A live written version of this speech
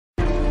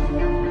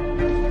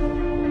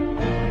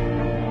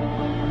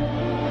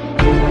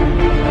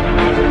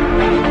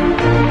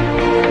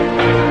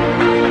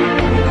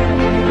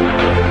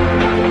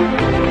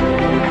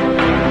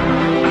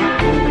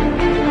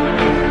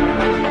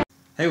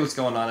what's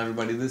going on,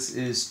 everybody? This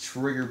is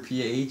Trigger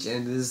PH,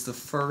 and it is the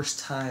first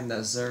time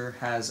that Xur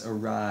has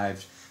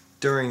arrived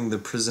during the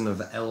Prison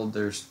of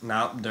Elders,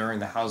 not during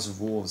the House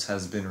of Wolves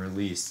has been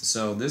released.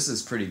 So this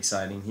is pretty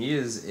exciting. He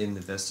is in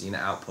the Vestian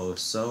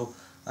Outpost, so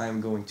I'm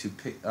going to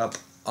pick up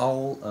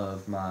all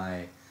of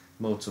my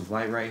motes of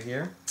light right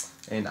here,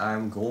 and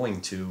I'm going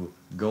to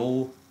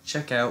go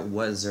check out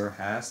what Xur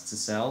has to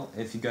sell.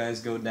 If you guys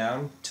go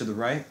down to the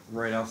right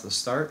off the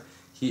start,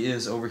 he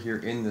is over here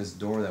in this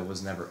door that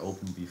was never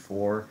opened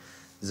before.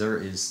 Xur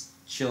is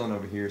chilling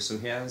over here, so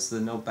he has the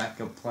no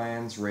backup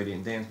plans,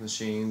 radiant dance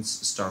machines,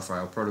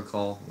 Starfire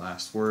protocol,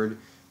 last word.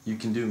 You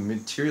can do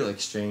material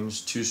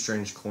exchange, 2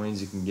 strange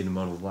coins, you can get a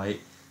mode of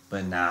light,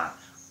 but nah.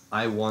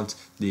 I want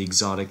the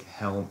exotic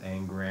Helm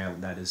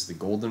Engram. That is the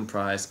golden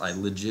prize. I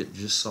legit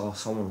just saw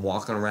someone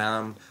walking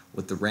around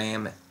with the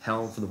Ram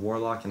Helm for the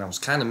Warlock, and I was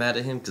kind of mad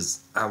at him because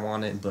I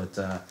want it, but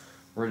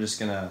we're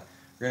gonna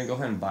go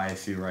ahead and buy a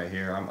few right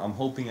here. I'm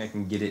hoping I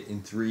can get it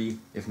in 3.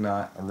 If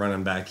not, I'm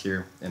running back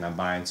here and I'm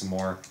buying some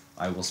more.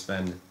 I will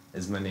spend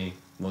as many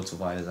motes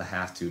of light as I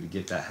have to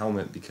get that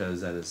helmet,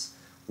 because that is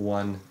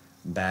one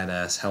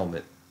badass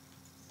helmet.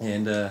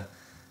 And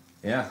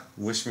yeah,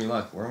 wish me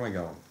luck. Where am I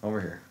going?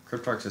 Over here.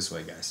 Cryptarch's this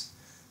way, guys.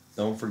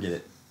 Don't forget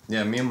it.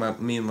 Yeah, me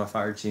and my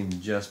fire team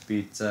just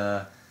beat.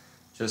 Dude,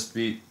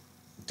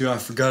 I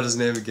forgot his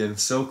name again.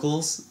 So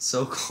close.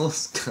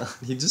 God,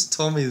 he just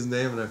told me his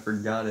name and I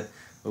forgot it.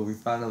 But we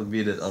finally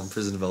beat it on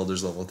Prison of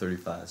Elders level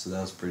 35, so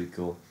that was pretty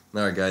cool.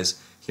 Alright,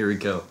 guys, here we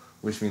go.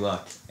 Wish me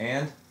luck.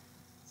 And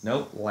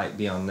nope, light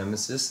beyond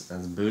Nemesis.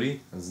 That's booty.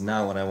 That's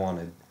not what I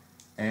wanted.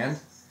 And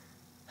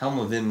Helm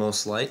of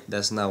Inmost Light.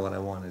 That's not what I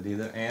wanted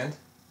either. And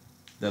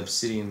the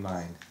Obsidian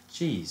Mine.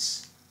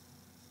 Jeez.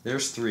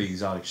 There's 3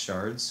 exotic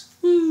shards.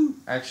 Woo!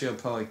 Actually, I'll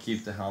probably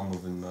keep the Helm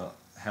of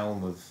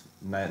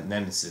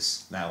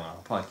Nemesis. That one.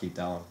 I'll probably keep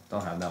that one.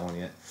 Don't have that one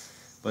yet.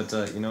 But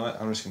you know what?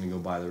 I'm just gonna go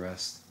buy the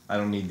rest. I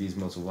don't need these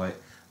motes of light.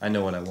 I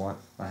know what I want.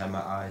 I have my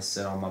eyes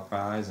set on my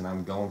prize, and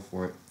I'm going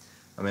for it.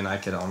 I mean, I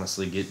could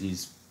honestly get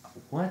these.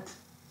 What?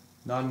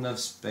 Not enough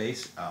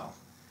space? Oh.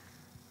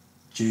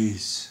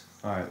 Jeez.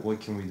 Alright, what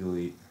can we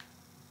delete?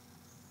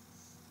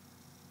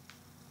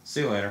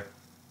 See you later.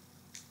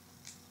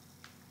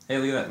 Hey,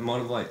 look at that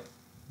mote of light.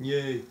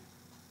 Yay.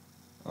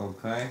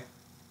 Okay.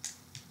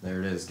 There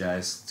it is,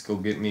 guys. Let's go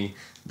get me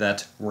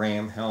that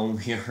Ram Helm.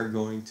 We are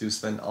going to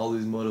spend all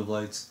these mote of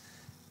lights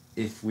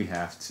if we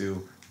have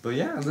to. But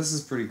yeah, this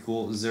is pretty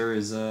cool. Xur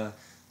is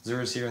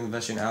here in the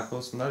Vestian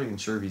Outpost. I'm not even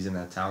sure if he's in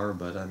that tower,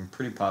 but I'm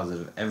pretty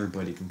positive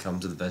everybody can come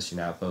to the Vestian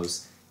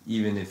Outpost,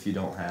 even if you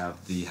don't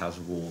have the House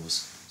of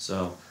Wolves.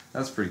 So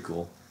that's pretty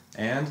cool.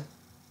 And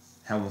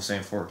Helm of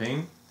Saint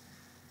 14.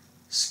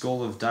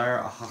 Skull of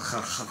Dire.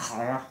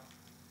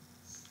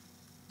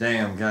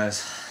 Damn,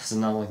 guys, this is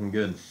not looking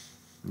good.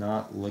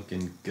 Not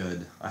looking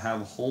good. I have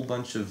a whole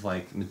bunch of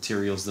like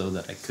materials though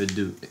that I could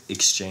do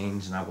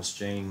exchange, and I will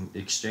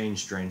exchange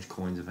strange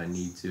coins if I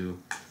need to.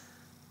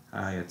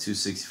 I got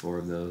 264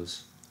 of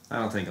those. I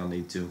don't think I'll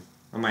need to.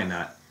 I might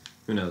not.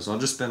 Who knows? I'll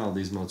just spend all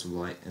these motes of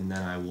light, and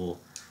then I will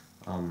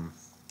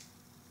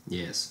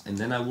yes.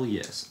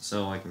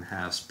 So I can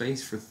have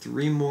space for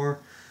 3 more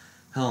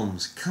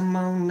helms. Come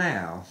on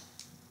now.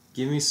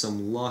 Give me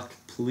some luck,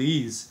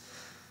 please.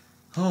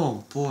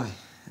 Oh boy,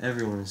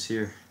 everyone is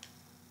here.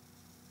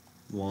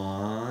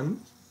 1,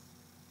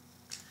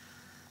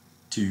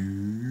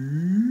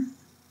 2,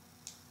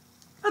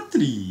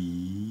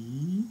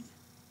 3.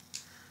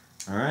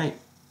 Alright,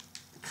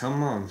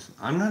 come on.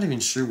 I'm not even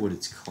sure what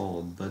it's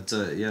called, but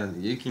yeah,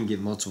 you can get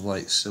motes of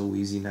light so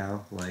easy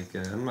now. Like,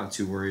 I'm not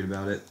too worried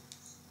about it.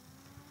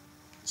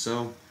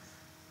 So,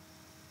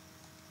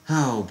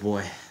 oh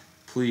boy,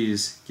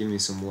 please give me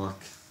some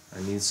luck.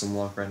 I need some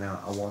luck right now.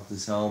 I want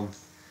this helm.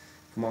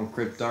 Come on,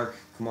 Cryptarch.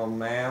 Come on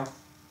now.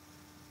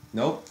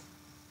 Nope.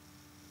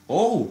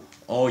 Oh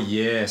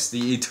yes,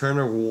 the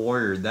Eternal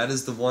Warrior. That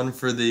is the one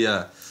for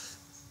the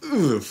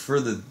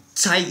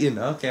Titan.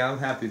 Okay, I'm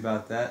happy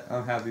about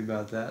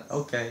that.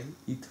 Okay,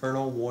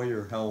 Eternal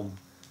Warrior helm.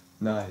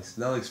 Nice.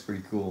 That looks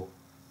pretty cool.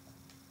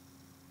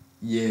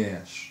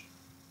 Yes.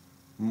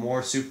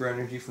 More super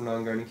energy for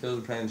non-guarding kills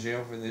or plan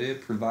jail for the day.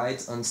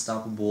 Provides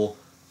unstoppable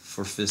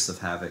for Fist of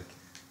Havoc.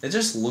 It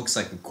just looks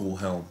like a cool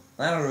helm.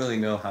 I don't really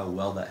know how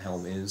well that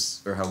helm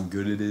is or how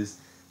good it is.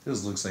 It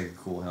just looks like a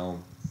cool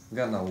helm. I've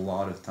gotten a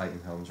lot of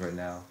Titan helms right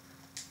now.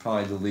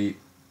 Probably delete.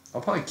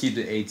 I'll probably keep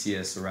the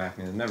ATS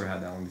Arachnid. I've never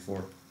had that one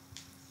before.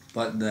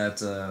 But that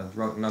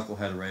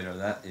Knucklehead Radar,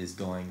 that is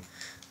going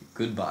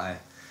goodbye.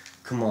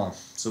 Come on.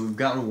 So we've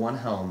gotten 1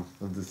 helm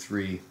of the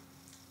 3.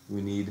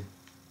 We need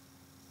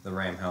the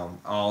Ram Helm.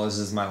 Oh, this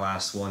is my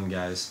last one,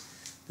 guys.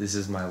 This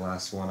is my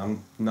last one.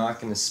 I'm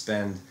not going to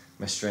spend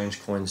my strange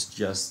coins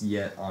just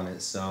yet on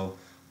it, so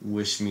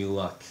wish me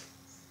luck.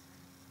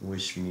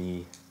 Wish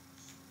me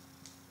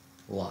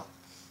luck.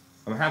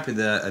 I'm happy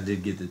that I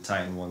did get the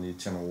Titan one, the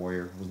Eternal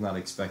Warrior. Was not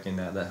expecting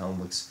that. That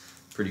helm looks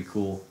pretty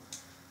cool.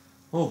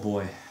 Oh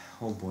boy,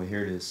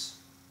 here it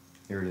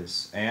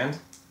is. And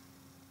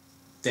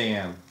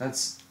damn,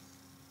 that's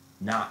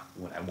not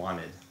what I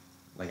wanted.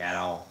 like at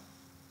all.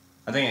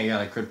 I think I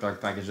got a crit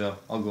dark package though.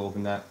 I'll go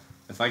open that.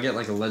 If I get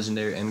like a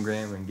legendary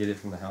engram and get it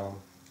from the Helm,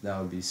 that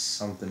would be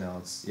something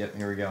else. Yep,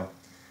 here we go.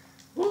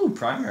 Woo,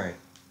 primary.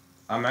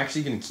 I'm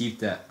actually gonna keep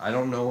that. I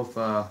don't know if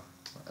I'll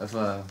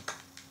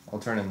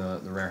turn in the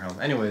rare Helm.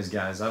 Anyways,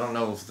 guys, I don't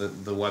know if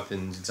the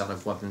weapons,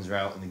 exotic weapons, are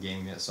out in the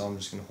game yet, so I'm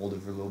just gonna hold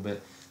it for a little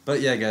bit. But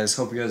yeah, guys,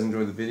 hope you guys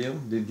enjoyed the video.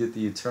 Did get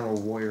the Eternal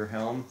Warrior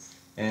Helm,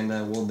 and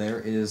well, there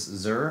is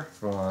Xur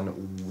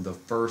from the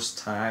first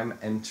time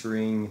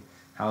entering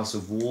House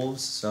of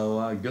Wolves.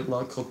 So good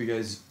luck. Hope you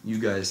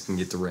guys can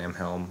get the Ram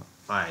Helm.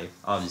 I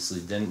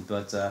obviously didn't,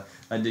 but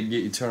I did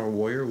get Eternal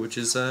Warrior, which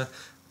is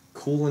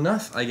cool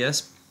enough, I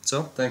guess.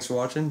 So thanks for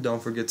watching.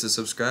 Don't forget to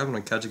subscribe, and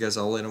I'll catch you guys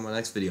all later on my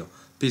next video.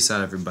 Peace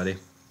out, everybody.